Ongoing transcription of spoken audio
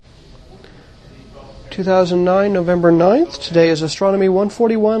2009, November 9th. Today is Astronomy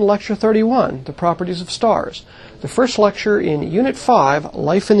 141, Lecture 31, The Properties of Stars. The first lecture in Unit 5,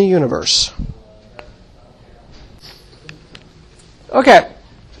 Life in the Universe. Okay,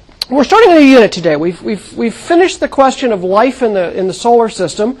 we're starting a new unit today. We've finished the question of life in the solar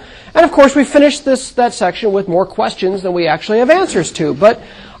system, and of course we finished that section with more questions than we actually have answers to. But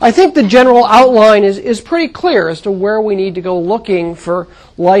I think the general outline is pretty clear as to where we need to go looking for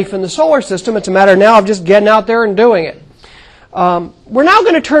life in the solar system. It's a matter now of just getting out there and doing it. We're now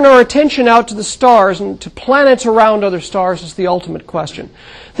going to turn our attention out to the stars and to planets around other stars is the ultimate question.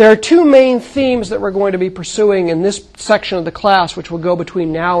 There are two main themes that we're going to be pursuing in this section of the class, which will go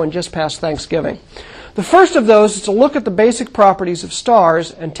between now and just past Thanksgiving. The first of those is to look at the basic properties of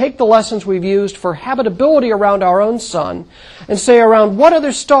stars and take the lessons we've used for habitability around our own sun and say around what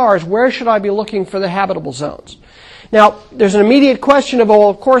other stars, where should I be looking for the habitable zones? Now, there's an immediate question of, well,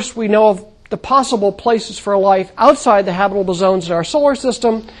 of course we know of the possible places for life outside the habitable zones in our solar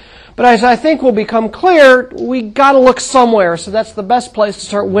system, but as I think will become clear, we got to look somewhere, so that's the best place to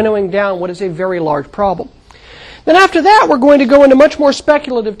start winnowing down what is a very large problem. Then after that, we're going to go into much more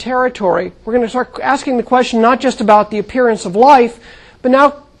speculative territory. We're going to start asking the question not just about the appearance of life, but now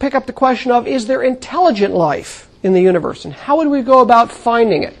pick up the question of, is there intelligent life in the universe? And how would we go about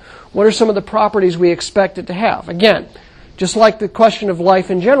finding it? What are some of the properties we expect it to have? Again, just like the question of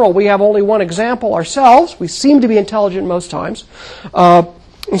life in general, we have only one example ourselves. We seem to be intelligent most times.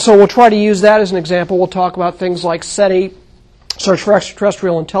 And so we'll try to use that as an example. We'll talk about things like SETI, Search for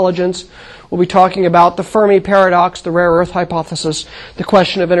Extraterrestrial Intelligence. We'll be talking about the Fermi Paradox, the rare earth hypothesis, the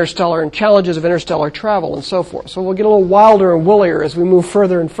question of interstellar and challenges of interstellar travel, and so forth. So we'll get a little wilder and woollier as we move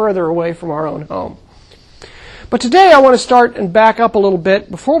further and further away from our own home. But today I want to start and back up a little bit.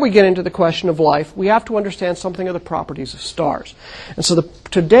 Before we get into the question of life, we have to understand something of the properties of stars. And so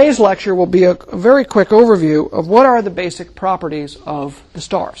today's lecture will be a very quick overview of what are the basic properties of the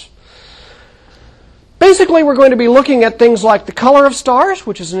stars. Basically, we're going to be looking at things like the color of stars,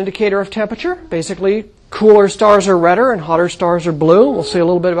 which is an indicator of temperature. Basically, cooler stars are redder and hotter stars are blue. We'll see a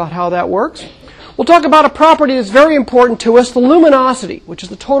little bit about how that works. We'll talk about a property that's very important to us, the luminosity, which is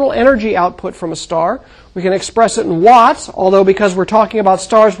the total energy output from a star. We can express it in watts, although because we're talking about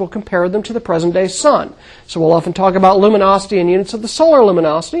stars, we'll compare them to the present-day sun. So we'll often talk about luminosity in units of the solar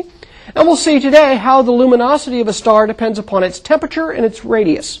luminosity. And we'll see today how the luminosity of a star depends upon its temperature and its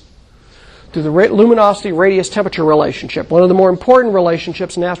radius, through the luminosity-radius-temperature relationship, one of the more important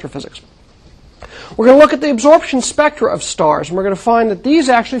relationships in astrophysics. We're going to look at the absorption spectra of stars, and we're going to find that these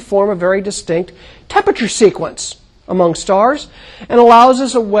actually form a very distinct temperature sequence among stars and allows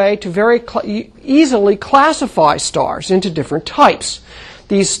us a way to very easily classify stars into different types.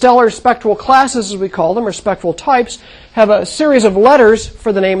 These stellar spectral classes, as we call them, or spectral types, have a series of letters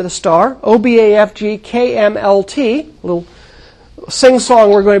for the name of the star, O, B, A, F, G, K, M, L, T, a little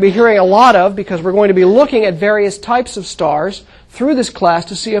sing-song we're going to be hearing a lot of because we're going to be looking at various types of stars through this class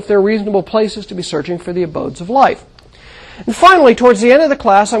to see if they're reasonable places to be searching for the abodes of life. And finally, towards the end of the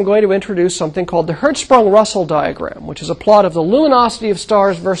class, I'm going to introduce something called the Hertzsprung-Russell diagram, which is a plot of the luminosity of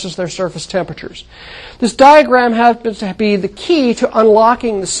stars versus their surface temperatures. This diagram happens to be the key to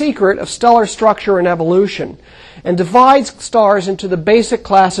unlocking the secret of stellar structure and evolution and divides stars into the basic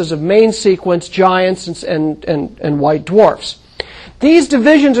classes of main sequence, giants, and white dwarfs. These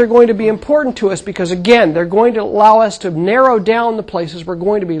divisions are going to be important to us because, again, they're going to allow us to narrow down the places we're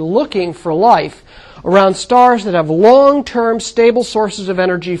going to be looking for life around stars that have long-term stable sources of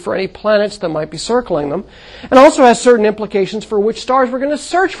energy for any planets that might be circling them, and also has certain implications for which stars we're going to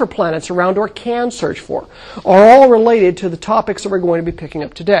search for planets around or can search for, are all related to the topics that we're going to be picking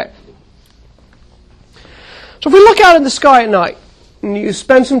up today. So if we look out in the sky at night, and you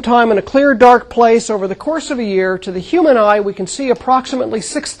spend some time in a clear, dark place over the course of a year, to the human eye, we can see approximately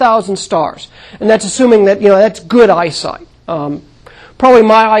 6,000 stars. And that's assuming that, that's good eyesight. Probably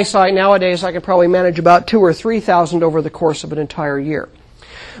my eyesight nowadays, I can probably manage about 2,000 or 3,000 over the course of an entire year.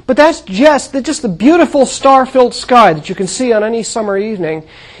 But that's just the beautiful star-filled sky that you can see on any summer evening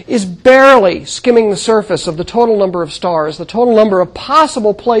is barely skimming the surface of the total number of stars, the total number of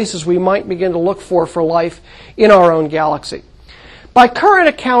possible places we might begin to look for life in our own galaxy. By current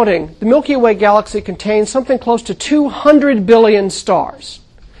accounting, the Milky Way galaxy contains something close to 200 billion stars.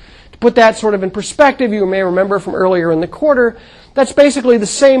 To put that sort of in perspective, you may remember from earlier in the quarter, that's basically the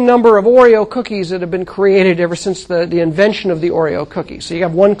same number of Oreo cookies that have been created ever since the invention of the Oreo cookie. So you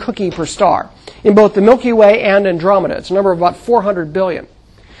have one cookie per star in both the Milky Way and Andromeda. It's a number of about 400 billion.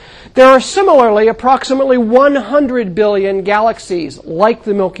 There are similarly approximately 100 billion galaxies like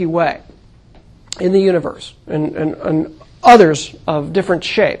the Milky Way in the universe. And others of different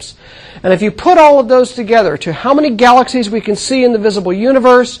shapes. And if you put all of those together to how many galaxies we can see in the visible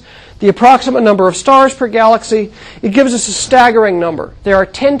universe, the approximate number of stars per galaxy, it gives us a staggering number. There are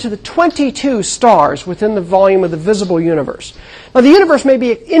 10 to the 22 stars within the volume of the visible universe. Now, the universe may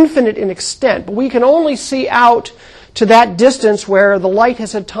be infinite in extent, but we can only see out to that distance where the light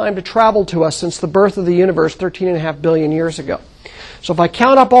has had time to travel to us since the birth of the universe 13.5 billion years ago. So if I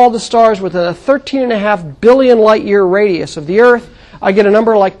count up all the stars within a 13.5 billion light-year radius of the Earth, I get a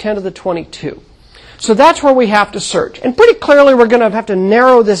number like 10 to the 22. So that's where we have to search. And pretty clearly we're going to have to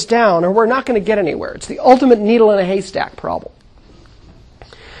narrow this down or we're not going to get anywhere. It's the ultimate needle in a haystack problem.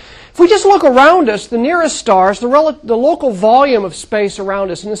 If we just look around us, the nearest stars, the local volume of space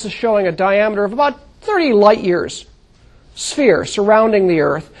around us, and this is showing a diameter of about 30 light-years sphere surrounding the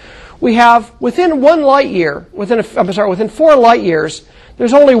Earth, we have within 1 light year, within 4 light years,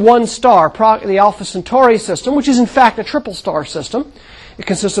 there's only one star, the Alpha Centauri system, which is in fact a triple star system. It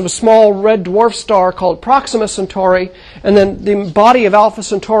consists of a small red dwarf star called Proxima Centauri, and then the body of Alpha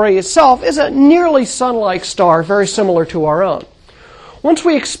Centauri itself is a nearly sun-like star, very similar to our own. Once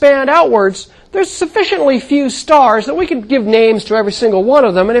we expand outwards, there's sufficiently few stars that we could give names to every single one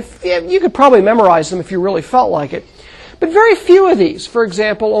of them, and if you could probably memorize them if you really felt like it. But very few of these, for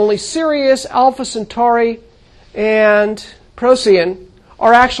example, only Sirius, Alpha Centauri, and Procyon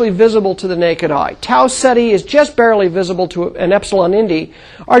are actually visible to the naked eye. Tau Ceti is just barely visible to, and Epsilon Indi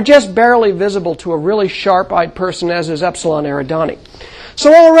are just barely visible to a really sharp-eyed person, as is Epsilon Eridani.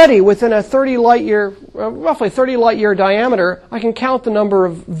 So already within a 30 light-year, roughly 30 light-year diameter, I can count the number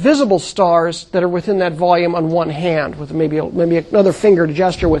of visible stars that are within that volume on one hand, with maybe another finger to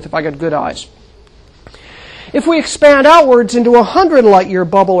gesture with if I got good eyes. If we expand outwards into a 100 light-year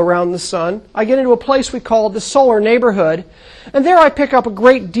bubble around the sun, I get into a place we call the solar neighborhood, and there I pick up a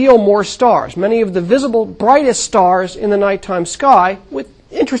great deal more stars. Many of the visible brightest stars in the nighttime sky, with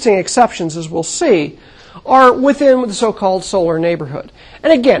interesting exceptions as we'll see, are within the so-called solar neighborhood.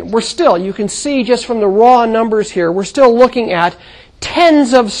 And again, you can see just from the raw numbers here, we're still looking at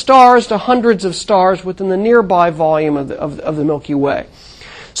tens of stars to hundreds of stars within the nearby volume of the Milky Way.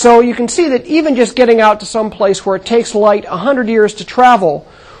 So you can see that even just getting out to some place where it takes light 100 years to travel,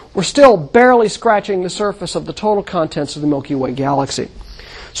 we're still barely scratching the surface of the total contents of the Milky Way galaxy.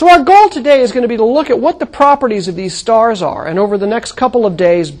 So our goal today is going to be to look at what the properties of these stars are, and over the next couple of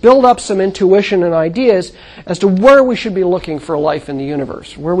days build up some intuition and ideas as to where we should be looking for life in the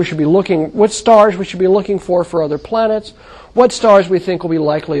universe, where we should be looking, what stars we should be looking for other planets, what stars we think will be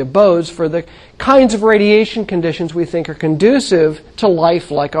likely abodes for the kinds of radiation conditions we think are conducive to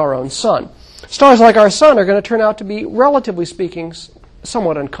life like our own sun. Stars like our sun are going to turn out to be, relatively speaking,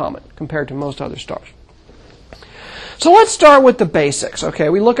 somewhat uncommon compared to most other stars. So let's start with the basics. Okay,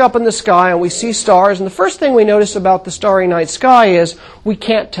 we look up in the sky and we see stars, and the first thing we notice about the starry night sky is we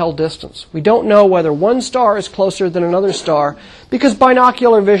can't tell distance. We don't know whether one star is closer than another star because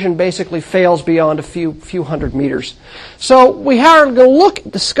binocular vision basically fails beyond a few hundred meters. So we are going to look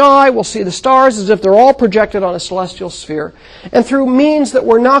at the sky, we'll see the stars as if they're all projected on a celestial sphere, and through means that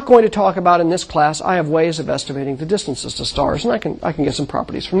we're not going to talk about in this class, I have ways of estimating the distances to stars, and I can get some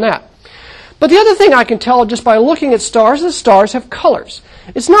properties from that. But the other thing I can tell just by looking at stars is stars have colors.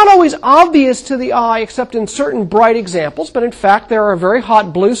 It's not always obvious to the eye except in certain bright examples, but in fact there are very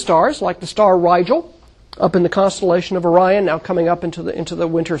hot blue stars like the star Rigel up in the constellation of Orion, now coming up into the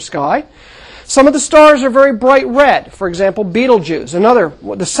winter sky. Some of the stars are very bright red. For example, Betelgeuse,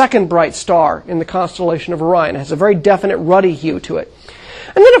 the second bright star in the constellation of Orion, has a very definite ruddy hue to it.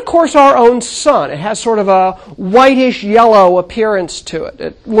 And then, of course, our own sun. It has sort of a whitish yellow appearance to it.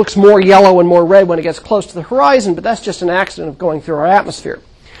 It looks more yellow and more red when it gets close to the horizon, but that's just an accident of going through our atmosphere.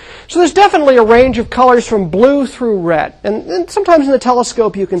 So there's definitely a range of colors from blue through red. And sometimes in the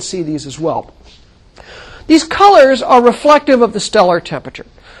telescope you can see these as well. These colors are reflective of the stellar temperature.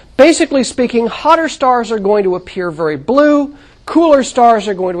 Basically speaking, hotter stars are going to appear very blue, cooler stars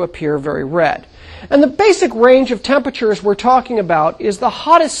are going to appear very red. And the basic range of temperatures we're talking about is the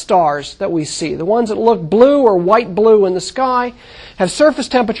hottest stars that we see. The ones that look blue or white blue in the sky have surface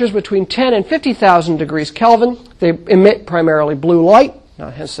temperatures between 10 and 50,000 degrees Kelvin. They emit primarily blue light,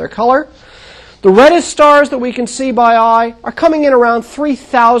 hence their color. The reddest stars that we can see by eye are coming in around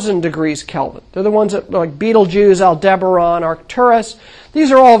 3,000 degrees Kelvin. They're the ones that, like Betelgeuse, Aldebaran, Arcturus.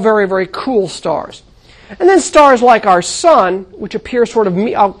 These are all very, very cool stars. And then stars like our sun, which appear sort of,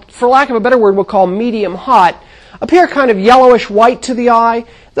 for lack of a better word, we'll call medium hot, appear kind of yellowish white to the eye.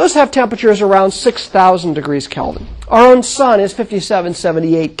 Those have temperatures around 6,000 degrees Kelvin. Our own sun is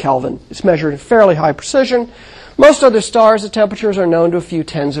 5778 Kelvin. It's measured at fairly high precision. Most other stars, the temperatures are known to a few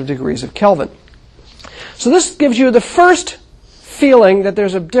tens of degrees of Kelvin. So this gives you the first feeling that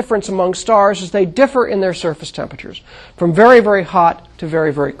there's a difference among stars as they differ in their surface temperatures, from very, very hot to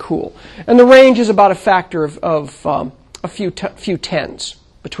very, very cool. And the range is about a factor of a few tens,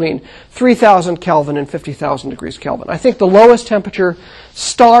 between 3,000 Kelvin and 50,000 degrees Kelvin. I think the lowest temperature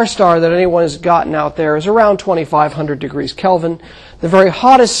star that anyone has gotten out there is around 2,500 degrees Kelvin. The very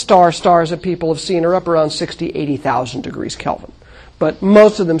hottest stars that people have seen are up around 60,000, 80,000 degrees Kelvin. But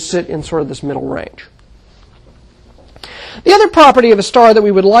most of them sit in sort of this middle range. The other property of a star that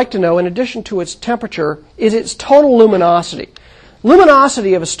we would like to know, in addition to its temperature, is its total luminosity.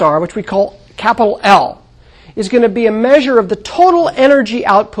 Luminosity of a star, which we call capital L, is going to be a measure of the total energy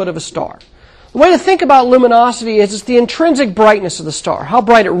output of a star. The way to think about luminosity is it's the intrinsic brightness of the star, how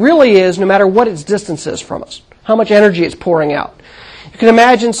bright it really is no matter what its distance is from us, how much energy it's pouring out. You can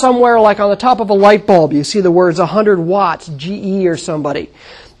imagine somewhere like on the top of a light bulb, you see the words 100 watts, GE or somebody.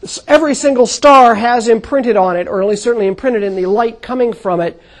 Every single star has imprinted on it, or at least certainly imprinted in the light coming from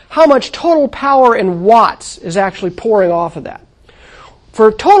it, how much total power in watts is actually pouring off of that.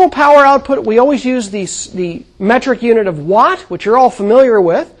 For total power output, we always use the metric unit of watt, which you're all familiar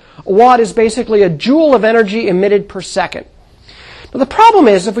with. A watt is basically a joule of energy emitted per second. But the problem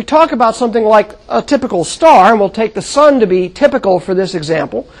is, if we talk about something like a typical star, and we'll take the sun to be typical for this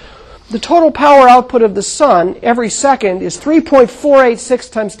example, the total power output of the sun every second is 3.486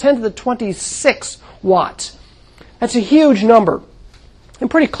 times 10 to the 26 watts. That's a huge number.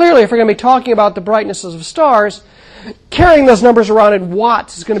 And pretty clearly, if we're going to be talking about the brightnesses of stars, carrying those numbers around in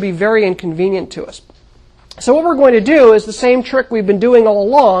watts is going to be very inconvenient to us. So what we're going to do is the same trick we've been doing all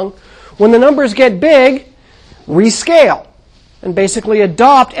along. When the numbers get big, rescale and basically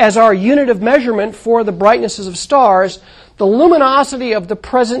adopt as our unit of measurement for the brightnesses of stars the luminosity of the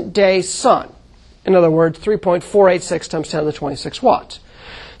present day sun. In other words, 3.486 times 10 to the 26 watts.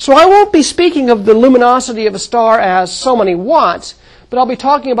 So I won't be speaking of the luminosity of a star as so many watts, but I'll be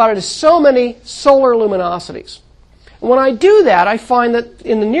talking about it as so many solar luminosities. And when I do that, I find that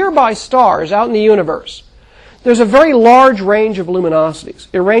in the nearby stars out in the universe, there's a very large range of luminosities.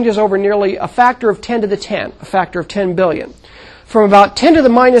 It ranges over nearly a factor of 10 to the 10, a factor of 10 billion. From about 10 to the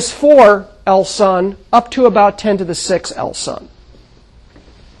minus 4 L sun up to about 10 to the 6 L sun.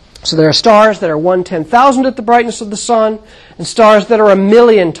 So there are stars that are 1/10,000th at the brightness of the sun, and stars that are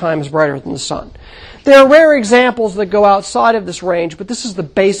 1,000,000 times brighter than the sun. There are rare examples that go outside of this range, but this is the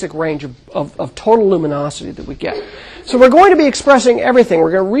basic range of total luminosity that we get. So we're going to be expressing everything.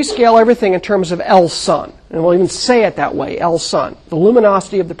 We're going to rescale everything in terms of L sun. And we'll even say it that way, L sun, the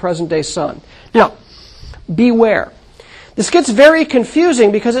luminosity of the present day sun. Now, beware. This gets very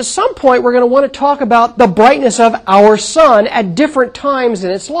confusing because at some point we're going to want to talk about the brightness of our sun at different times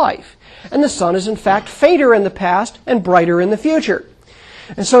in its life. And the sun is in fact fainter in the past and brighter in the future.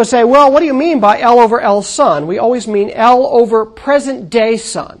 And so say, well, what do you mean by L over L sun? We always mean L over present day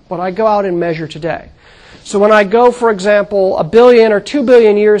sun, what I go out and measure today. So when I go, for example, 1 billion or 2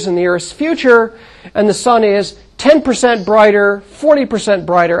 billion years in the Earth's future, and the sun is 10% brighter, 40%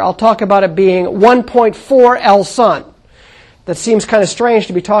 brighter, I'll talk about it being 1.4 L sun. That seems kind of strange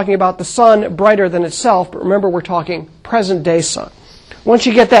to be talking about the sun brighter than itself, but remember we're talking present day sun. Once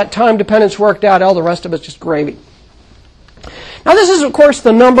you get that time dependence worked out, all the rest of it's just gravy. Now this is, of course,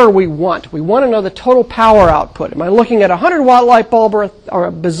 the number we want. We want to know the total power output. Am I looking at a 100-watt light bulb or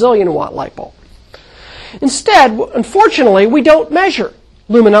a bazillion-watt light bulb? Instead, unfortunately, we don't measure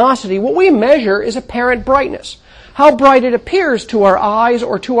luminosity. What we measure is apparent brightness, how bright it appears to our eyes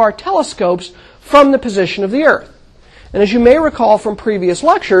or to our telescopes from the position of the Earth. And as you may recall from previous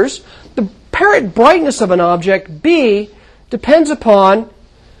lectures, the apparent brightness of an object, B, depends upon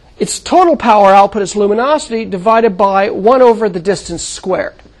its total power output, its luminosity, divided by 1 over the distance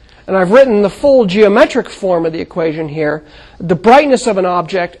squared. And I've written the full geometric form of the equation here. The brightness of an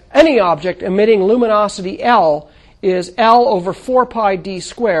object, any object emitting luminosity L, is L over 4 pi d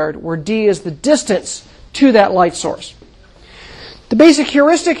squared, where d is the distance to that light source. The basic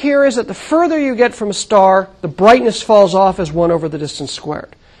heuristic here is that the further you get from a star, the brightness falls off as 1 over the distance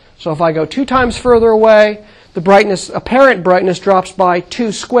squared. So if I go 2 times further away, the brightness, apparent brightness drops by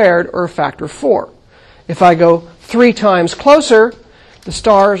 2 squared, or a factor of 4. If I go 3 times closer, the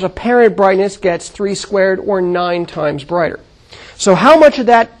star's apparent brightness gets 3 squared, or 9 times brighter. So how much of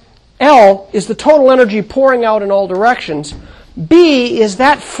that L is the total energy pouring out in all directions? B is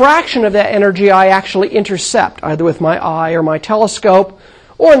that fraction of that energy I actually intercept, either with my eye or my telescope,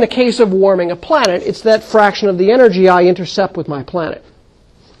 or in the case of warming a planet, it's that fraction of the energy I intercept with my planet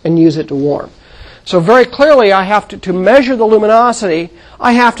and use it to warm. So very clearly, I have to measure the luminosity,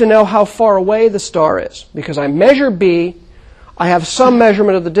 I have to know how far away the star is. Because I measure B, I have some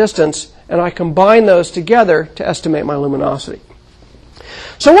measurement of the distance, and I combine those together to estimate my luminosity.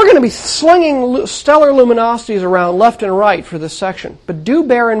 So we're going to be slinging stellar luminosities around left and right for this section. But do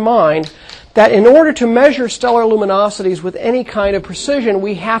bear in mind that in order to measure stellar luminosities with any kind of precision,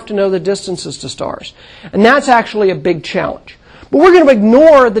 we have to know the distances to stars. And that's actually a big challenge. But we're going to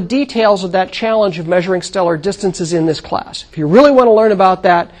ignore the details of that challenge of measuring stellar distances in this class. If you really want to learn about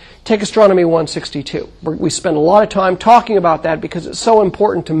that, take Astronomy 162. We spend a lot of time talking about that because it's so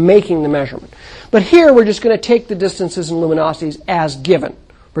important to making the measurement. But here we're just going to take the distances and luminosities as given.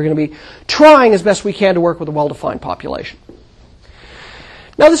 We're going to be trying as best we can to work with a well-defined population.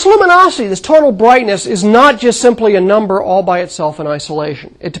 Now this luminosity, this total brightness, is not just simply a number all by itself in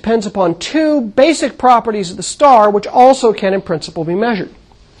isolation. It depends upon two basic properties of the star which also can in principle be measured.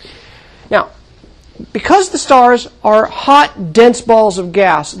 Now, because the stars are hot, dense balls of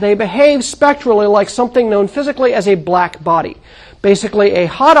gas, they behave spectrally like something known physically as a black body. Basically a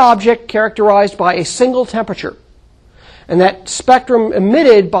hot object characterized by a single temperature. And that spectrum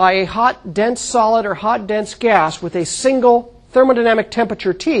emitted by a hot, dense solid or hot, dense gas with a single thermodynamic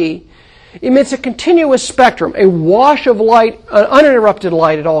temperature T emits a continuous spectrum, a wash of light, uninterrupted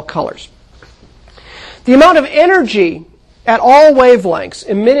light at all colors. The amount of energy at all wavelengths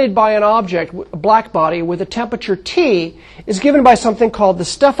emitted by an object, a black body, with a temperature T is given by something called the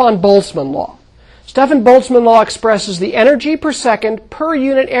Stefan-Boltzmann law. Stefan-Boltzmann law expresses the energy per second per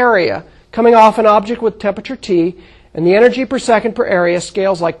unit area coming off an object with temperature T, and the energy per second per area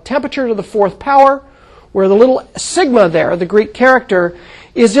scales like temperature to the fourth power, where the little sigma there, the Greek character,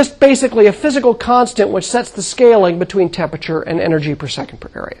 is just basically a physical constant which sets the scaling between temperature and energy per second per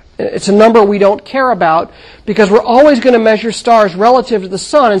area. It's a number we don't care about because we're always going to measure stars relative to the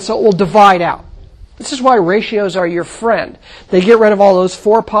sun, and so it will divide out. This is why ratios are your friend. They get rid of all those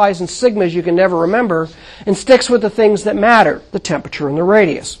 4 pi's and sigmas you can never remember and sticks with the things that matter, the temperature and the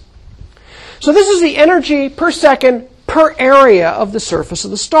radius. So this is the energy per second per area of the surface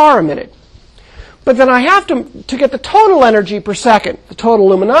of the star emitted. But then I have to get the total energy per second, the total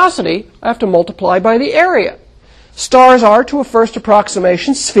luminosity, I have to multiply by the area. Stars are, to a first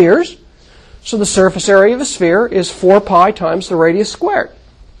approximation, spheres. So the surface area of a sphere is 4 pi times the radius squared.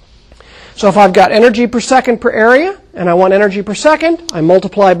 So if I've got energy per second per area, and I want energy per second, I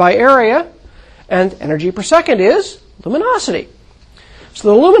multiply by area, and energy per second is luminosity. So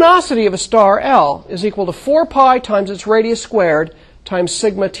the luminosity of a star, L, is equal to 4 pi times its radius squared times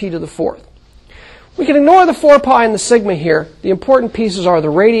sigma t to the fourth. We can ignore the 4 pi and the sigma here. The important pieces are the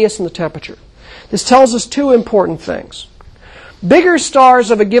radius and the temperature. This tells us two important things. Bigger stars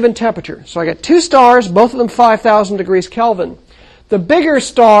of a given temperature. So I got 2 stars, both of them 5,000 degrees Kelvin. The bigger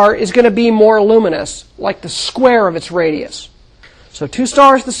star is going to be more luminous, like the square of its radius. So 2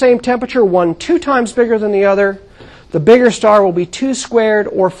 stars the same temperature, one 2 times bigger than the other. The bigger star will be 2 squared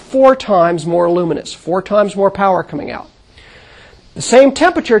or 4 times more luminous, 4 times more power coming out. The same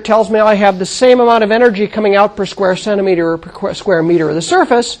temperature tells me I have the same amount of energy coming out per square centimeter or per square meter of the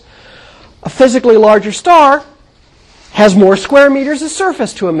surface. A physically larger star has more square meters of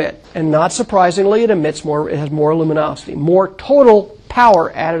surface to emit, and not surprisingly, it has more luminosity, more total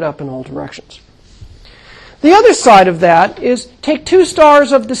power added up in all directions. The other side of that is take 2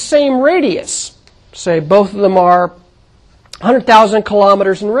 stars of the same radius. Say both of them are 100,000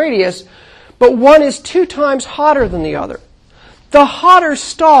 kilometers in radius, but one is 2 times hotter than the other. The hotter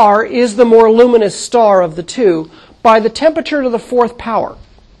star is the more luminous star of the two by the temperature to the fourth power.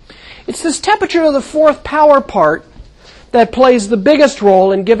 It's this temperature to the fourth power part that plays the biggest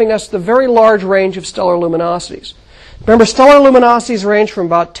role in giving us the very large range of stellar luminosities. Remember, stellar luminosities range from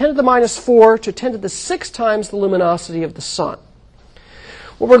about 10 to the minus 4 to 10 to the 6 times the luminosity of the sun.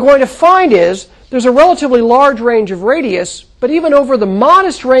 What we're going to find is there's a relatively large range of radius, but even over the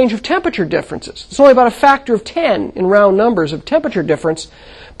modest range of temperature differences. It's only about a factor of 10 in round numbers of temperature difference,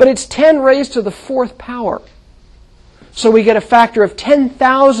 but it's 10 raised to the fourth power. So we get a factor of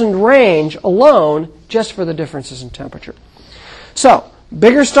 10,000 range alone just for the differences in temperature. So,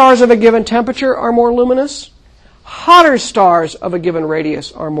 bigger stars of a given temperature are more luminous. Hotter stars of a given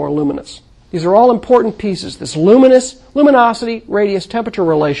radius are more luminous. These are all important pieces. This luminosity, radius, temperature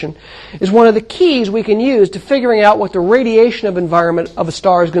relation is one of the keys we can use to figuring out what the radiation of environment of a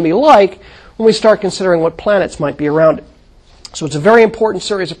star is going to be like when we start considering what planets might be around it. So it's a very important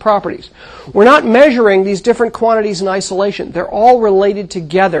series of properties. We're not measuring these different quantities in isolation. They're all related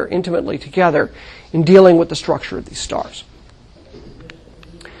together, intimately together, in dealing with the structure of these stars.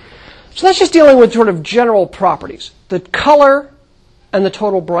 So that's just dealing with sort of general properties. The color and the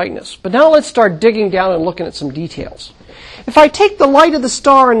total brightness. But now let's start digging down and looking at some details. If I take the light of the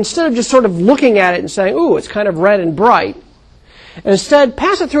star and instead of just sort of looking at it and saying, ooh, it's kind of red and bright, and instead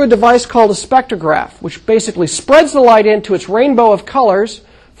pass it through a device called a spectrograph, which basically spreads the light into its rainbow of colors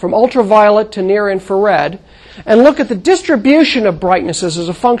from ultraviolet to near infrared, and look at the distribution of brightnesses as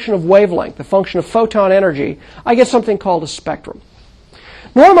a function of wavelength, a function of photon energy, I get something called a spectrum.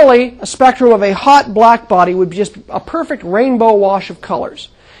 Normally, a spectrum of a hot black body would be just a perfect rainbow wash of colors.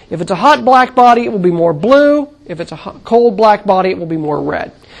 If it's a hot black body, it will be more blue. If it's a cold black body, it will be more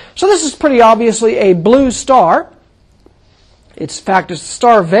red. So this is pretty obviously a blue star. It's, in fact, it's the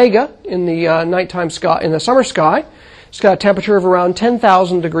star Vega in the nighttime sky, in the summer sky. It's got a temperature of around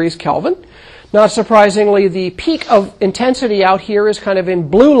 10,000 degrees Kelvin. Not surprisingly, the peak of intensity out here is kind of in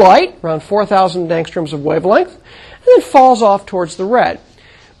blue light, around 4,000 angstroms of wavelength, and then falls off towards the red.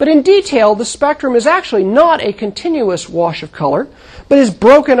 But in detail, the spectrum is actually not a continuous wash of color, but is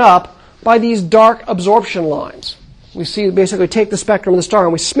broken up by these dark absorption lines. We basically take the spectrum of the star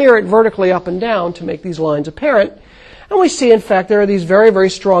and we smear it vertically up and down to make these lines apparent. And we see, in fact, there are these very, very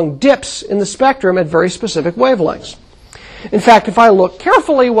strong dips in the spectrum at very specific wavelengths. In fact, if I look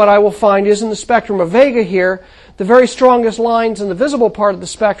carefully, what I will find is in the spectrum of Vega here, the very strongest lines in the visible part of the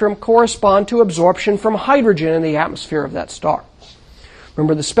spectrum correspond to absorption from hydrogen in the atmosphere of that star.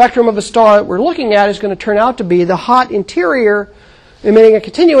 Remember, the spectrum of a star that we're looking at is going to turn out to be the hot interior emitting a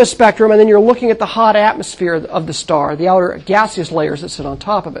continuous spectrum, and then you're looking at the hot atmosphere of the star, the outer gaseous layers that sit on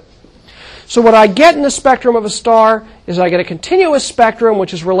top of it. So what I get in the spectrum of a star is I get a continuous spectrum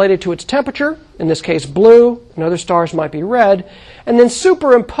which is related to its temperature, in this case blue, and other stars might be red, and then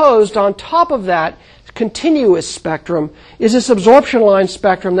superimposed on top of that continuous spectrum is this absorption line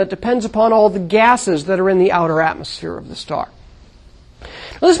spectrum that depends upon all the gases that are in the outer atmosphere of the star.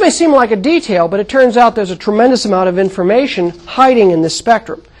 Now, this may seem like a detail, but it turns out there's a tremendous amount of information hiding in this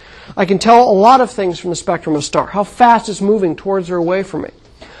spectrum. I can tell a lot of things from the spectrum of a star, how fast it's moving towards or away from me.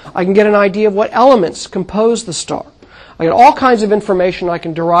 I can get an idea of what elements compose the star. I get all kinds of information I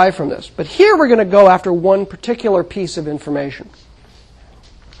can derive from this. But here we're going to go after one particular piece of information.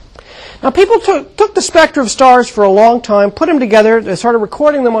 Now, people took the spectra of stars for a long time, put them together, they started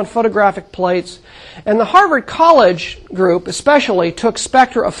recording them on photographic plates, and the Harvard College group especially took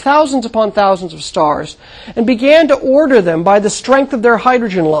spectra of thousands upon thousands of stars and began to order them by the strength of their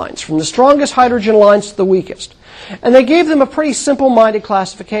hydrogen lines, from the strongest hydrogen lines to the weakest. And they gave them a pretty simple-minded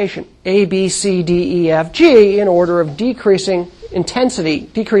classification, A, B, C, D, E, F, G, in order of decreasing intensity,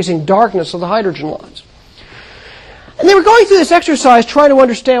 decreasing darkness of the hydrogen lines. And they were going through this exercise trying to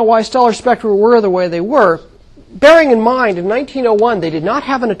understand why stellar spectra were the way they were, bearing in mind in 1901 they did not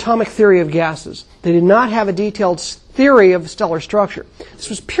have an atomic theory of gases. They did not have a detailed theory of stellar structure. This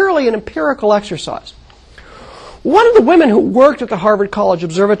was purely an empirical exercise. One of the women who worked at the Harvard College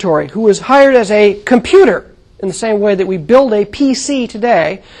Observatory, who was hired as a computer, in the same way that we build a PC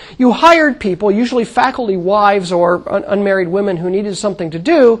today, you hired people, usually faculty wives or unmarried women who needed something to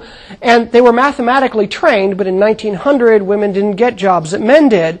do, and they were mathematically trained, but in 1900 women didn't get jobs that men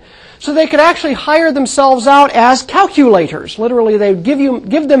did, so they could actually hire themselves out as calculators. Literally, they would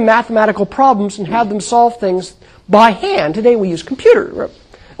give them mathematical problems and have them solve things by hand. Today we use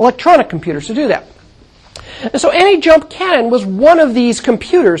electronic computers to do that. And so Annie Jump Cannon was one of these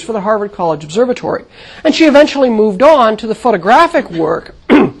computers for the Harvard College Observatory. And she eventually moved on to the photographic work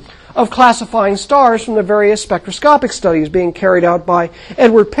of classifying stars from the various spectroscopic studies being carried out by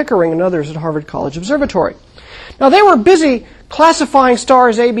Edward Pickering and others at Harvard College Observatory. Now, they were busy classifying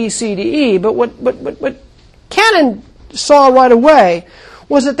stars A, B, C, D, E, but what Cannon saw right away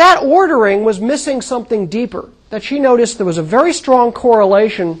was that ordering was missing something deeper, that she noticed there was a very strong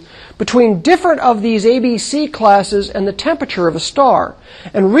correlation between different of these ABC classes and the temperature of a star,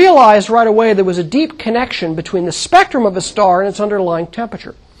 and realized right away there was a deep connection between the spectrum of a star and its underlying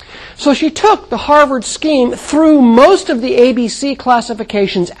temperature. So she took the Harvard scheme, threw most of the ABC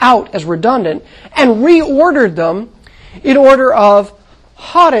classifications out as redundant, and reordered them in order of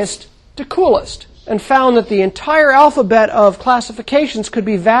hottest to coolest, and found that the entire alphabet of classifications could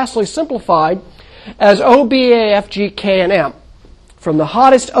be vastly simplified as O, B, A, F, G, K, and M, from the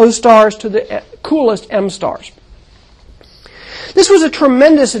hottest O stars to the coolest M stars. This was a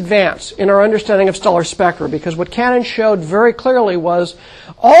tremendous advance in our understanding of stellar spectra, because what Cannon showed very clearly was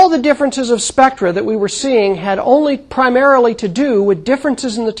all the differences of spectra that we were seeing had only primarily to do with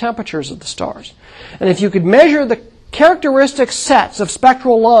differences in the temperatures of the stars. And if you could measure the characteristic sets of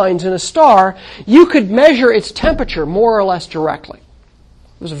spectral lines in a star, you could measure its temperature more or less directly.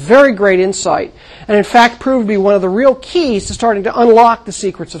 It was a very great insight, and in fact proved to be one of the real keys to starting to unlock the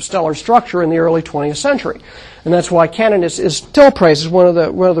secrets of stellar structure in the early 20th century. And that's why Cannon is still praised as one of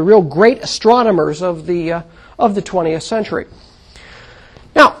the real great astronomers of the 20th century.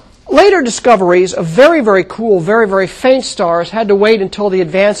 Now, Later discoveries of very, very cool, very, very faint stars had to wait until the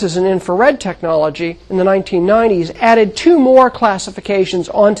advances in infrared technology in the 1990s added 2 more classifications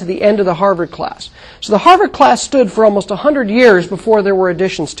onto the end of the Harvard class. So the Harvard class stood for almost 100 years before there were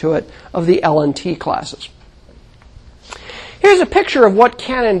additions to it of the L and T classes. Here's a picture of what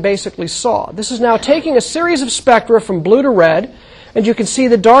Cannon basically saw. This is now taking a series of spectra from blue to red, and you can see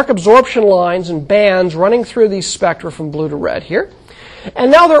the dark absorption lines and bands running through these spectra from blue to red here.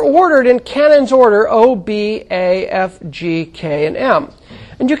 And now they're ordered in Cannon's order O, B, A, F, G, K, and M.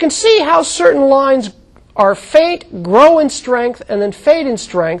 And you can see how certain lines are faint, grow in strength, and then fade in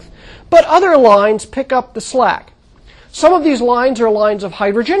strength, but other lines pick up the slack. Some of these lines are lines of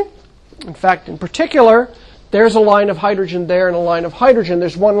hydrogen. In fact, in particular, there's a line of hydrogen there and a line of hydrogen.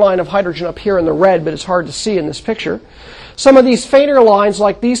 There's one line of hydrogen up here in the red, but it's hard to see in this picture. Some of these fainter lines,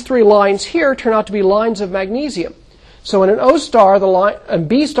 like these 3 lines here, turn out to be lines of magnesium. So in an O star, and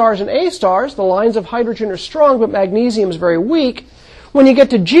B stars and A stars, the lines of hydrogen are strong, but magnesium is very weak. When you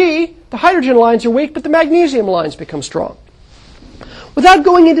get to G, the hydrogen lines are weak, but the magnesium lines become strong. Without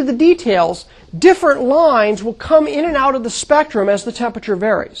going into the details, different lines will come in and out of the spectrum as the temperature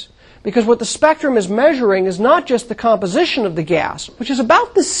varies. Because what the spectrum is measuring is not just the composition of the gas, which is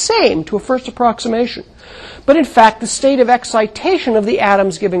about the same to a first approximation, but in fact the state of excitation of the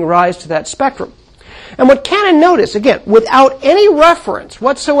atoms giving rise to that spectrum. And what Cannon noticed, again, without any reference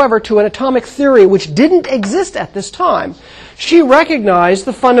whatsoever to an atomic theory which didn't exist at this time, she recognized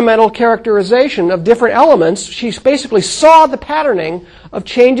the fundamental characterization of different elements. She basically saw the patterning of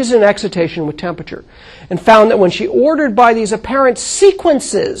changes in excitation with temperature and found that when she ordered by these apparent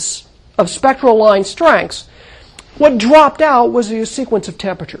sequences of spectral line strengths, what dropped out was a sequence of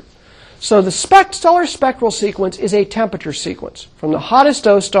temperature. So the stellar spectral sequence is a temperature sequence, from the hottest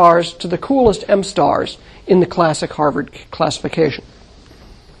O stars to the coolest M stars in the classic Harvard classification.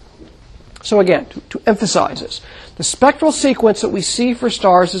 So again, to emphasize this, the spectral sequence that we see for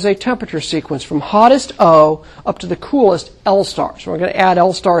stars is a temperature sequence from hottest O up to the coolest L stars. So we're going to add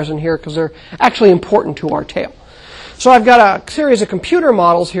L stars in here because they're actually important to our tale. So I've got a series of computer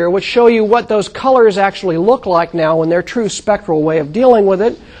models here which show you what those colors actually look like now in their true spectral way of dealing with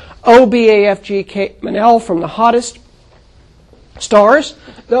it. O, B, A, F, G, K, and L from the hottest stars.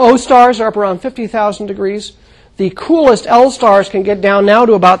 The O stars are up around 50,000 degrees. The coolest L stars can get down now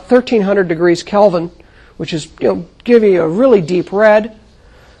to about 1,300 degrees Kelvin, which is, give you a really deep red.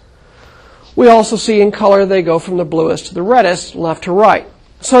 We also see in color they go from the bluest to the reddest, left to right.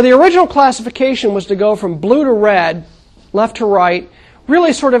 So the original classification was to go from blue to red, left to right,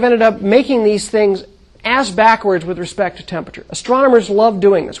 really sort of ended up making these things as backwards with respect to temperature. Astronomers love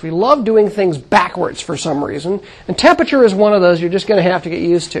doing this. We love doing things backwards for some reason, and temperature is one of those you're just going to have to get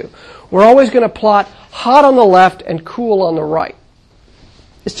used to. We're always going to plot hot on the left and cool on the right.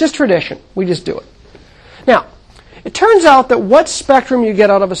 It's just tradition. We just do it. Now, it turns out that what spectrum you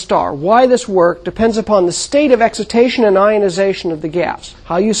get out of a star, why this works, depends upon the state of excitation and ionization of the gas,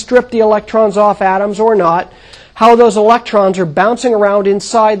 how you strip the electrons off atoms or not, how those electrons are bouncing around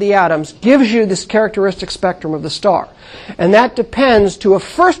inside the atoms gives you this characteristic spectrum of the star. And that depends to a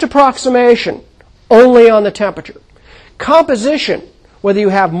first approximation only on the temperature. Composition, whether you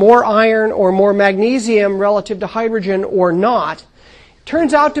have more iron or more magnesium relative to hydrogen or not,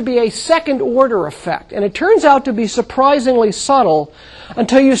 turns out to be a second order effect. And it turns out to be surprisingly subtle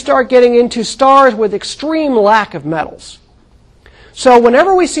until you start getting into stars with extreme lack of metals. So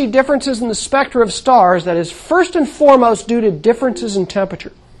whenever we see differences in the spectra of stars, that is first and foremost due to differences in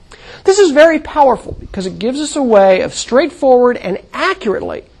temperature. This is very powerful because it gives us a way of straightforward and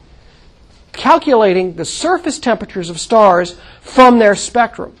accurately calculating the surface temperatures of stars from their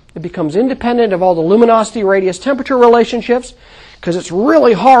spectrum. It becomes independent of all the luminosity radius temperature relationships because it's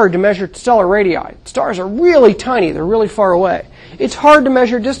really hard to measure stellar radii. Stars are really tiny. They're really far away. It's hard to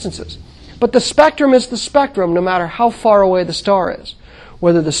measure distances. But the spectrum is the spectrum no matter how far away the star is.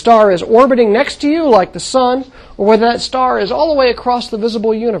 Whether the star is orbiting next to you like the sun, or whether that star is all the way across the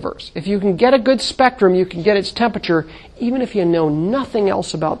visible universe. If you can get a good spectrum, you can get its temperature, even if you know nothing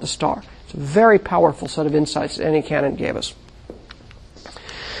else about the star. It's a very powerful set of insights that Annie Cannon gave us.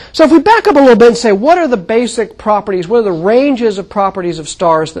 So if we back up a little bit and say, what are the basic properties, what are the ranges of properties of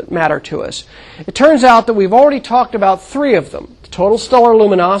stars that matter to us? It turns out that we've already talked about 3 of them. The total stellar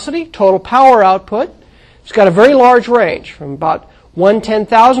luminosity, total power output. It's got a very large range, from about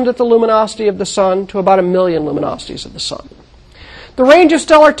 1/10,000th of the luminosity of the sun to about 1,000,000 luminosities of the sun. The range of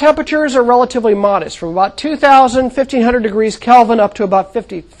stellar temperatures are relatively modest, from about 2,000, 1,500 degrees Kelvin up to about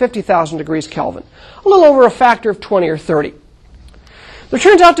 50,000 degrees Kelvin. A little over a factor of 20 or 30. There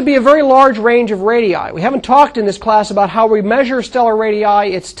turns out to be a very large range of radii. We haven't talked in this class about how we measure stellar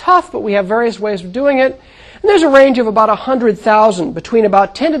radii. It's tough, but we have various ways of doing it. And there's a range of about 100,000, between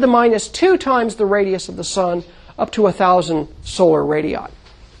about 10 to the minus 2 times the radius of the sun, up to 1,000 solar radii.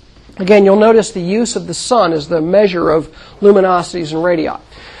 Again, you'll notice the use of the sun as the measure of luminosities and radii.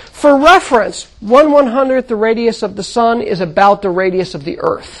 For reference, 1/100th the radius of the sun is about the radius of the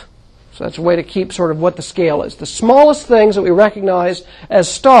Earth. So that's a way to keep sort of what the scale is. The smallest things that we recognize as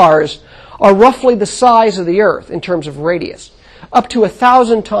stars are roughly the size of the Earth in terms of radius, up to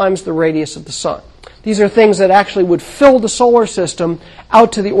 1,000 times the radius of the sun. These are things that actually would fill the solar system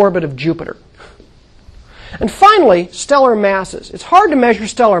out to the orbit of Jupiter. And finally, stellar masses. It's hard to measure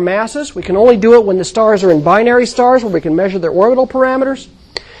stellar masses. We can only do it when the stars are in binary stars, where we can measure their orbital parameters.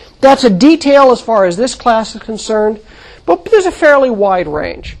 That's a detail as far as this class is concerned, but there's a fairly wide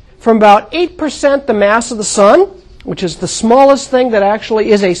range. From about 8% the mass of the sun, which is the smallest thing that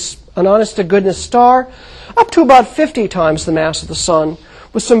actually is an honest-to-goodness star, up to about 50 times the mass of the sun,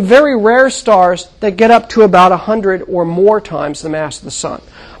 with some very rare stars that get up to about 100 or more times the mass of the sun.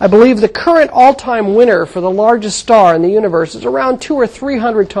 I believe the current all-time winner for the largest star in the universe is around 200 or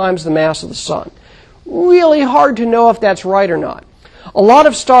 300 times the mass of the sun. Really hard to know if that's right or not. A lot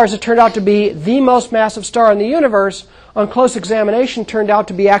of stars that turned out to be the most massive star in the universe, on close examination, turned out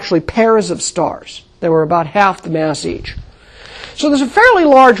to be actually pairs of stars. They were about half the mass each. So there's a fairly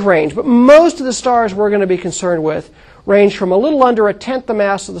large range, but most of the stars we're going to be concerned with range from a little under 1/10 the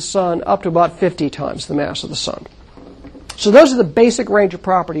mass of the sun up to about 50 times the mass of the sun. So those are the basic range of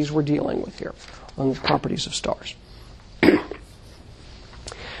properties we're dealing with here on the properties of stars.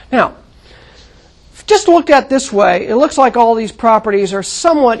 Now, just looked at this way, it looks like all these properties are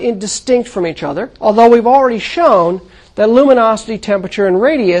somewhat distinct from each other, although we've already shown that luminosity, temperature, and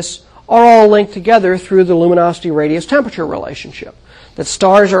radius are all linked together through the luminosity-radius-temperature relationship. That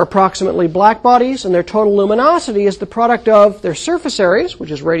stars are approximately black bodies, and their total luminosity is the product of their surface areas,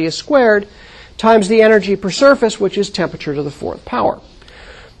 which is radius squared, times the energy per surface, which is temperature to the 4th power.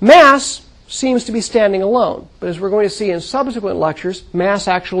 Mass seems to be standing alone, but as we're going to see in subsequent lectures, mass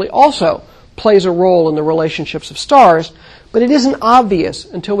actually also plays a role in the relationships of stars, but it isn't obvious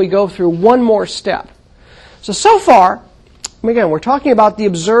until we go through one more step. So far, again, we're talking about the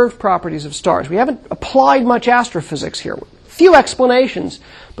observed properties of stars. We haven't applied much astrophysics here. Few explanations,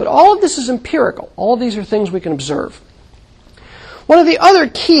 but all of this is empirical. All of these are things we can observe. One of the other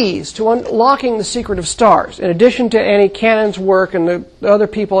keys to unlocking the secret of stars, in addition to Annie Cannon's work and the other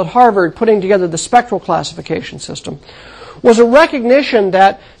people at Harvard putting together the spectral classification system, was a recognition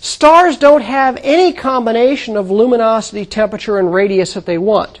that stars don't have any combination of luminosity, temperature, and radius that they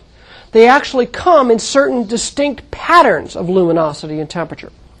want. They actually come in certain distinct patterns of luminosity and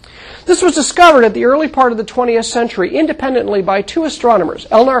temperature. This was discovered at the early part of the 20th century independently by 2 astronomers,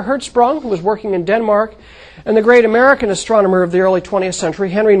 Elnar Hertzsprung, who was working in Denmark, and the great American astronomer of the early 20th century,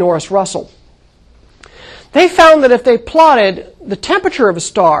 Henry Norris Russell. They found that if they plotted the temperature of a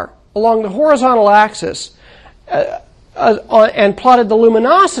star along the horizontal axis and plotted the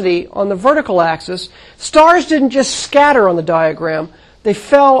luminosity on the vertical axis, stars didn't just scatter on the diagram. They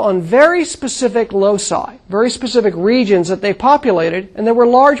fell on very specific loci, very specific regions that they populated, and there were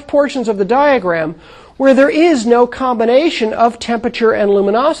large portions of the diagram where there is no combination of temperature and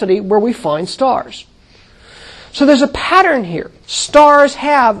luminosity where we find stars. So there's a pattern here. Stars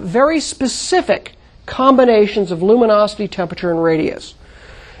have very specific combinations of luminosity, temperature, and radius.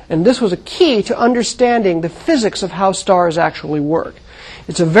 And this was a key to understanding the physics of how stars actually work.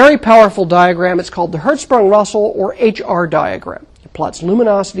 It's a very powerful diagram. It's called the Hertzsprung-Russell, or HR diagram. It plots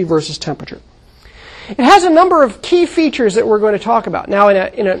luminosity versus temperature. It has a number of key features that we're going to talk about. Now,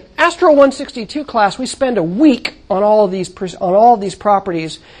 in an Astro 162 class, we spend a week on all of these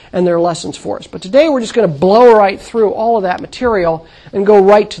properties and their lessons for us. But today, we're just going to blow right through all of that material and go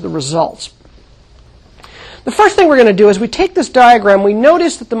right to the results. The first thing we're going to do is we take this diagram. We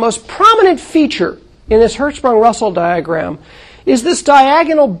notice that the most prominent feature in this Hertzsprung-Russell diagram is this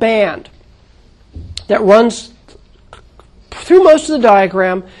diagonal band that runs through most of the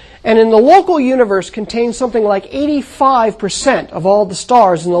diagram, and in the local universe contains something like 85% of all the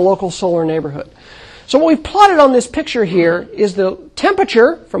stars in the local solar neighborhood. So what we've plotted on this picture here is the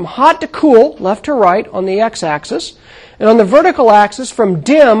temperature from hot to cool, left to right, on the x-axis, and on the vertical axis from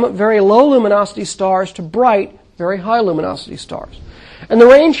dim, very low luminosity stars to bright, very high luminosity stars. And the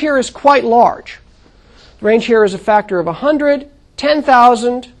range here is quite large. The range here is a factor of 100,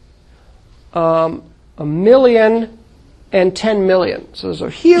 10,000, a million, and 10 million. So there's a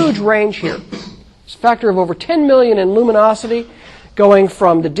huge range here. It's a factor of over 10 million in luminosity, going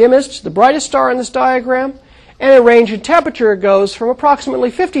from the dimmest to the brightest star in this diagram, and a range in temperature goes from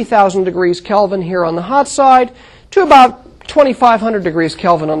approximately 50,000 degrees Kelvin here on the hot side to about 2,500 degrees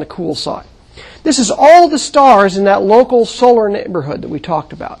Kelvin on the cool side. This is all the stars in that local solar neighborhood that we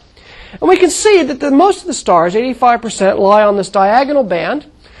talked about. And we can see that most of the stars, 85%, lie on this diagonal band,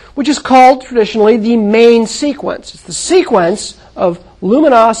 which is called traditionally the main sequence. It's the sequence of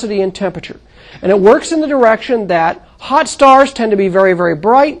luminosity and temperature. And it works in the direction that hot stars tend to be very, very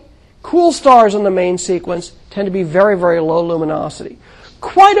bright. Cool stars on the main sequence tend to be very, very low luminosity.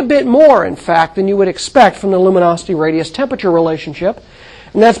 Quite a bit more, in fact, than you would expect from the luminosity radius temperature relationship.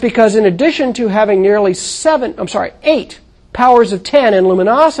 And that's because in addition to having nearly 8 powers of 10 in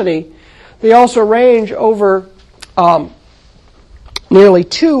luminosity, they also range over nearly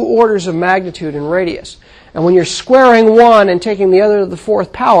 2 orders of magnitude in radius. And when you're squaring one and taking the other to the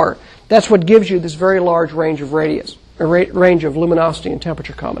 4th power, that's what gives you this very large range of radius, a range of luminosity and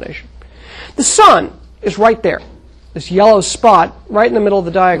temperature combination. The sun is right there, this yellow spot right in the middle of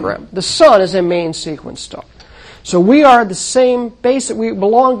the diagram. The sun is a main sequence star. So we are the same basic, we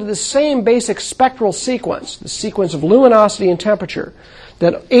belong to the same basic spectral sequence, the sequence of luminosity and temperature,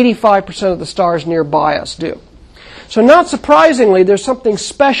 that 85% of the stars nearby us do. So not surprisingly, there's something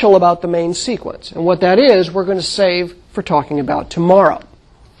special about the main sequence. And what that is, we're going to save for talking about tomorrow.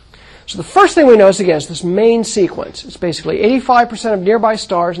 So the first thing we notice, again, is this main sequence. It's basically 85% of nearby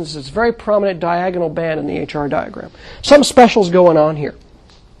stars, and this is a very prominent diagonal band in the HR diagram. Something special is going on here.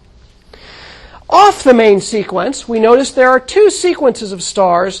 Off the main sequence, we notice there are 2 sequences of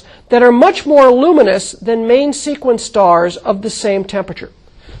stars that are much more luminous than main sequence stars of the same temperature.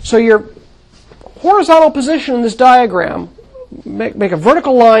 So your horizontal position in this diagram, make a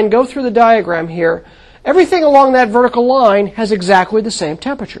vertical line, go through the diagram here. Everything along that vertical line has exactly the same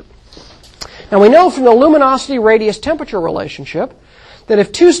temperature. Now we know from the luminosity radius temperature relationship that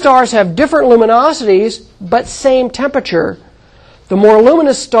if 2 stars have different luminosities but same temperature, the more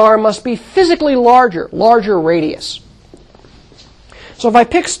luminous star must be physically larger radius. So if I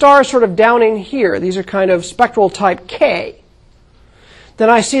pick stars sort of down in here, these are kind of spectral type K, then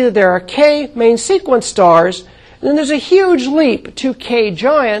I see that there are K main sequence stars, and then there's a huge leap to K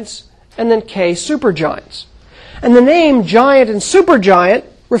giants and then K supergiants. And the name giant and supergiant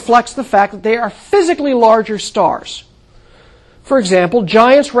reflects the fact that they are physically larger stars. For example,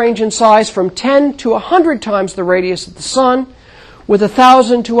 giants range in size from 10 to 100 times the radius of the sun, with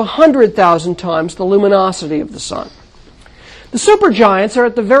 1,000 to 100,000 times the luminosity of the sun. The supergiants are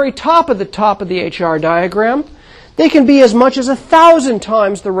at the very top of the HR diagram. They can be as much as 1,000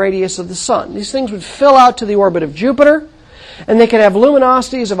 times the radius of the sun. These things would fill out to the orbit of Jupiter, and they can have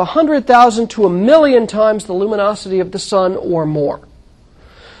luminosities of 100,000 to 1,000,000 times the luminosity of the sun or more.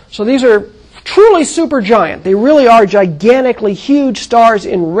 So these are truly supergiant. They really are gigantically huge stars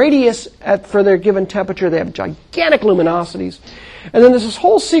in radius for their given temperature. They have gigantic luminosities. And then there's this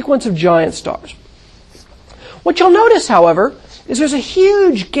whole sequence of giant stars. What you'll notice, however, is there's a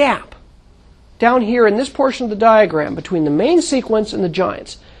huge gap down here in this portion of the diagram between the main sequence and the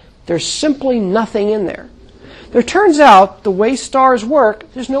giants. There's simply nothing in there. There turns out, the way stars work,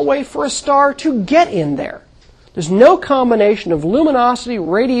 there's no way for a star to get in there. There's no combination of luminosity,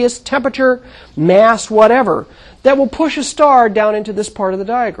 radius, temperature, mass, whatever, that will push a star down into this part of the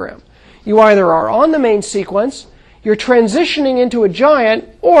diagram. You either are on the main sequence, you're transitioning into a giant,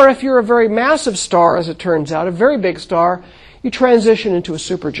 or if you're a very massive star, as it turns out, a very big star, you transition into a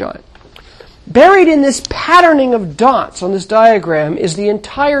supergiant. Buried in this patterning of dots on this diagram is the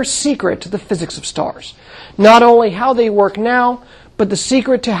entire secret to the physics of stars. Not only how they work now, but the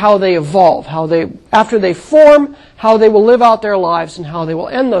secret to how they evolve, after they form, how they will live out their lives and how they will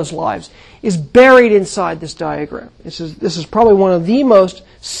end those lives is buried inside this diagram. This is probably one of the most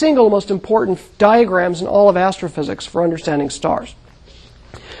important diagrams in all of astrophysics for understanding stars.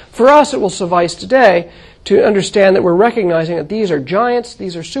 For us, it will suffice today to understand that we're recognizing that these are giants,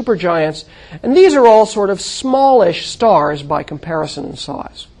 these are supergiants, and these are all sort of smallish stars by comparison in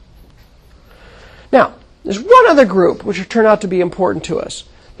size. Now, there's one other group which will turn out to be important to us.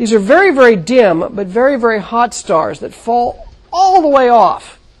 These are very, very dim, but very, very hot stars that fall all the way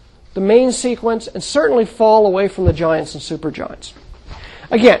off the main sequence and certainly fall away from the giants and supergiants.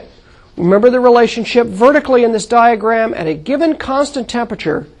 Again, remember the relationship vertically in this diagram. At a given constant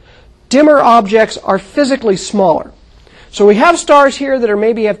temperature, dimmer objects are physically smaller. So we have stars here that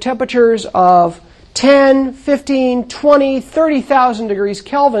maybe have temperatures of 10, 15, 20, 30,000 degrees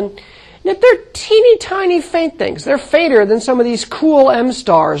Kelvin. Yet they're teeny tiny faint things. They're fainter than some of these cool M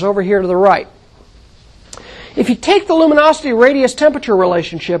stars over here to the right. If you take the luminosity radius temperature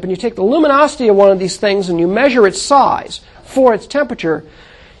relationship and you take the luminosity of one of these things and you measure its size for its temperature,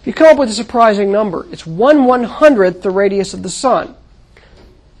 you come up with a surprising number. It's 1/100th the radius of the sun.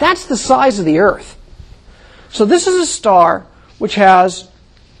 That's the size of the Earth. So this is a star which has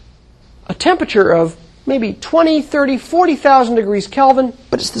a temperature of maybe 20, 30, 40,000 degrees Kelvin,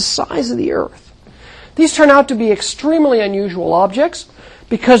 but it's the size of the Earth. These turn out to be extremely unusual objects.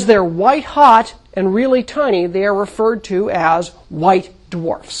 Because they're white hot and really tiny, they are referred to as white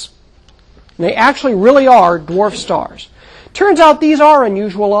dwarfs. And they actually really are dwarf stars. Turns out these are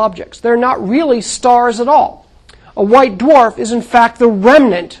unusual objects. They're not really stars at all. A white dwarf is in fact the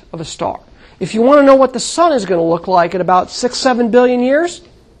remnant of a star. If you want to know what the sun is going to look like in about 6, 7 billion years,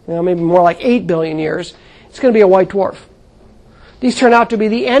 maybe more like 8 billion years, it's going to be a white dwarf. These turn out to be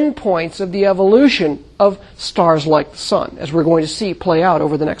the endpoints of the evolution of stars like the sun, as we're going to see play out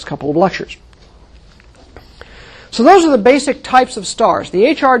over the next couple of lectures. So those are the basic types of stars.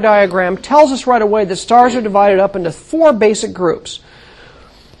 The HR diagram tells us right away that stars are divided up into 4 basic groups.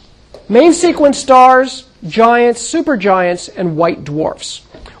 Main sequence stars, giants, supergiants, and white dwarfs.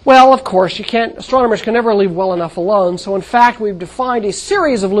 Well, of course, astronomers can never leave well enough alone, so in fact we've defined a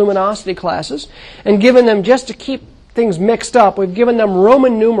series of luminosity classes and given them, just to keep things mixed up, we've given them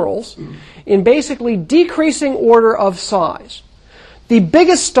Roman numerals in basically decreasing order of size. The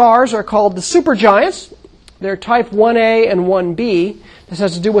biggest stars are called the supergiants. They're type 1a and 1b. This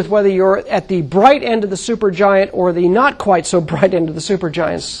has to do with whether you're at the bright end of the supergiant or the not quite so bright end of the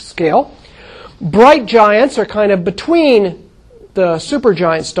supergiant scale. Bright giants are kind of between the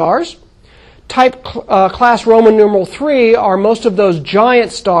supergiant stars. Type class Roman numeral 3 are most of those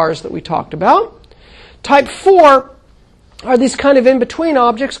giant stars that we talked about. Type 4 are these kind of in-between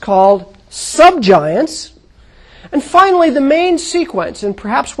objects called subgiants. And finally, the main sequence, and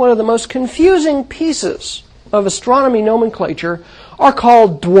perhaps one of the most confusing pieces of astronomy nomenclature, are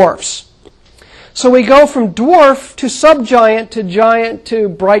called dwarfs. So we go from dwarf to subgiant to giant to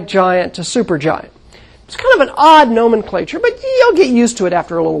bright giant to supergiant. It's kind of an odd nomenclature, but you'll get used to it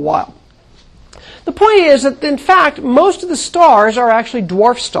after a little while. The point is that, in fact, most of the stars are actually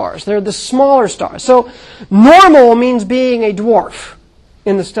dwarf stars. They're the smaller stars. So normal means being a dwarf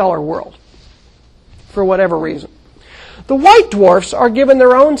in the stellar world, for whatever reason. The white dwarfs are given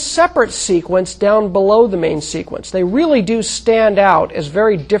their own separate sequence down below the main sequence. They really do stand out as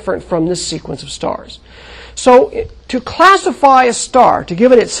very different from this sequence of stars. So to classify a star, to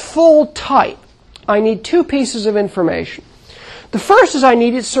give it its full type, I need 2 pieces of information. The first is I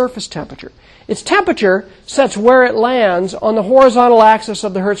need its surface temperature. Its temperature sets where it lands on the horizontal axis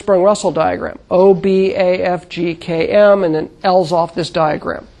of the Hertzsprung-Russell diagram. O, B, A, F, G, K, M, and then L's off this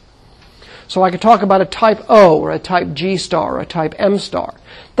diagram. So I could talk about a type O, or a type G star, or a type M star.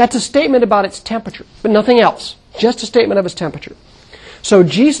 That's a statement about its temperature, but nothing else. Just a statement of its temperature. So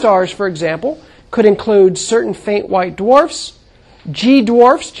G stars, for example, could include certain faint white dwarfs, G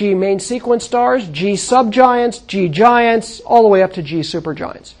dwarfs, G main sequence stars, G subgiants, G giants, all the way up to G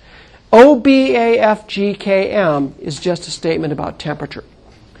supergiants. O, B, A, F, G, K, M is just a statement about temperature.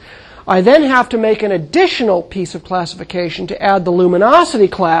 I then have to make an additional piece of classification to add the luminosity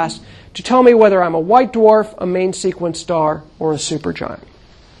class to tell me whether I'm a white dwarf, a main sequence star, or a supergiant.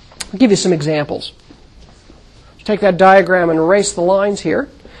 I'll give you some examples. Take that diagram and erase the lines here.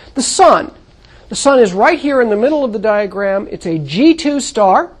 The sun. The sun is right here in the middle of the diagram. It's a G2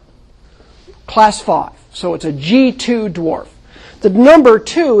 star, class 5. So it's a G2 dwarf. The number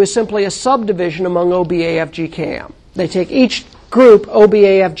 2 is simply a subdivision among O, B, A, F, G, K, M. They take each group, O, B,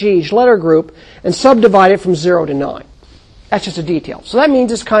 A, F, G, each letter group, and subdivide it from 0 to 9. That's just a detail. So that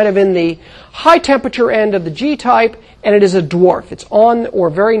means it's kind of in the high temperature end of the G type, and it is a dwarf. It's on or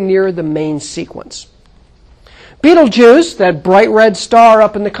very near the main sequence. Betelgeuse, that bright red star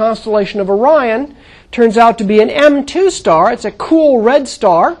up in the constellation of Orion, turns out to be an M2 star. It's a cool red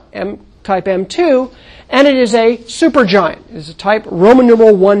star, type M2, and it is a supergiant. It is a type Roman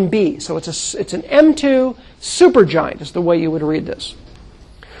numeral 1b. So it's an M2 supergiant is the way you would read this.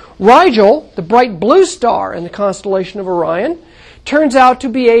 Rigel, the bright blue star in the constellation of Orion, turns out to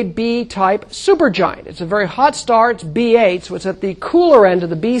be a B-type supergiant. It's a very hot star. It's B8, so it's at the cooler end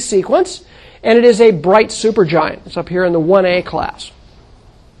of the B sequence, and it is a bright supergiant. It's up here in the 1A class.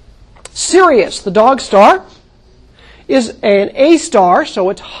 Sirius, the dog star, is an A star,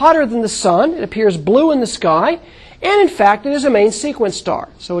 so it's hotter than the sun. It appears blue in the sky, and in fact, it is a main sequence star.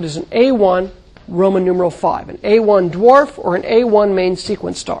 So it is an A1 Roman numeral 5, an A1 dwarf or an A1 main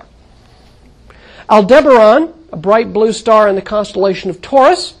sequence star. Aldebaran, a bright blue star in the constellation of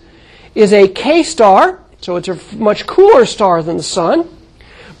Taurus, is a K star, so it's a much cooler star than the sun,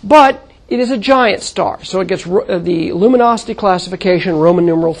 but it is a giant star, so it gets the luminosity classification Roman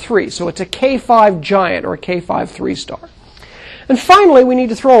numeral 3, so it's a K5 giant or a K5 3 star. And finally, we need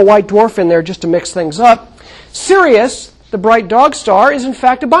to throw a white dwarf in there just to mix things up. Sirius, the bright dog star, is in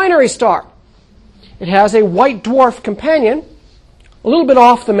fact a binary star. It has a white dwarf companion, a little bit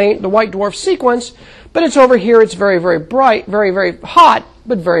off the white dwarf sequence, but it's over here. It's very, very bright, very, very hot,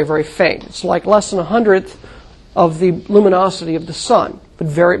 but very, very faint. It's like less than 100th of the luminosity of the sun,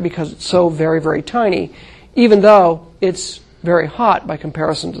 but because it's so very, very tiny, even though it's very hot by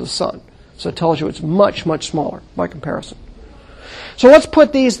comparison to the sun. So it tells you it's much, much smaller by comparison. So let's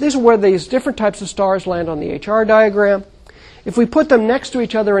put these are where these different types of stars land on the HR diagram. If we put them next to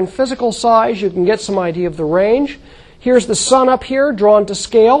each other in physical size, you can get some idea of the range. Here's the sun up here, drawn to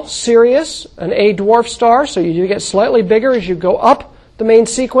scale. Sirius, an A dwarf star, so you do get slightly bigger as you go up the main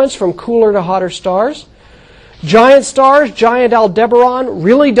sequence from cooler to hotter stars. Giant stars, Giant Aldebaran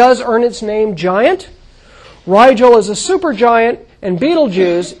really does earn its name giant. Rigel is a supergiant, and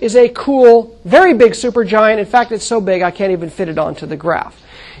Betelgeuse is a cool, very big supergiant. In fact, it's so big I can't even fit it onto the graph.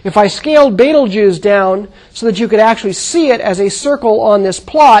 If I scaled Betelgeuse down so that you could actually see it as a circle on this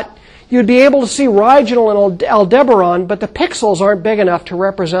plot, you'd be able to see Rigel and Aldebaran, but the pixels aren't big enough to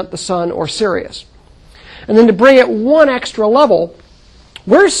represent the sun or Sirius. And then to bring it one extra level,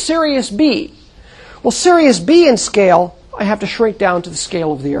 where's Sirius B? Well, Sirius B in scale, I have to shrink down to the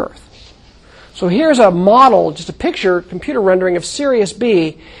scale of the Earth. So here's a model, just a picture, computer rendering of Sirius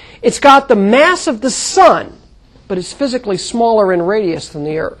B. It's got the mass of the sun, but it's physically smaller in radius than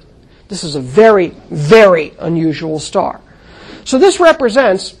the Earth. This is a very, very unusual star. So this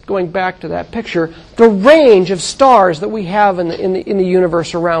represents, going back to that picture, the range of stars that we have in the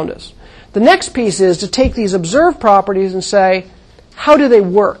universe around us. The next piece is to take these observed properties and say, how do they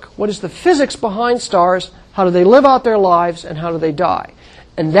work? What is the physics behind stars? How do they live out their lives? And how do they die?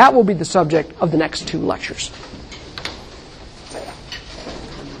 And that will be the subject of the next 2 lectures.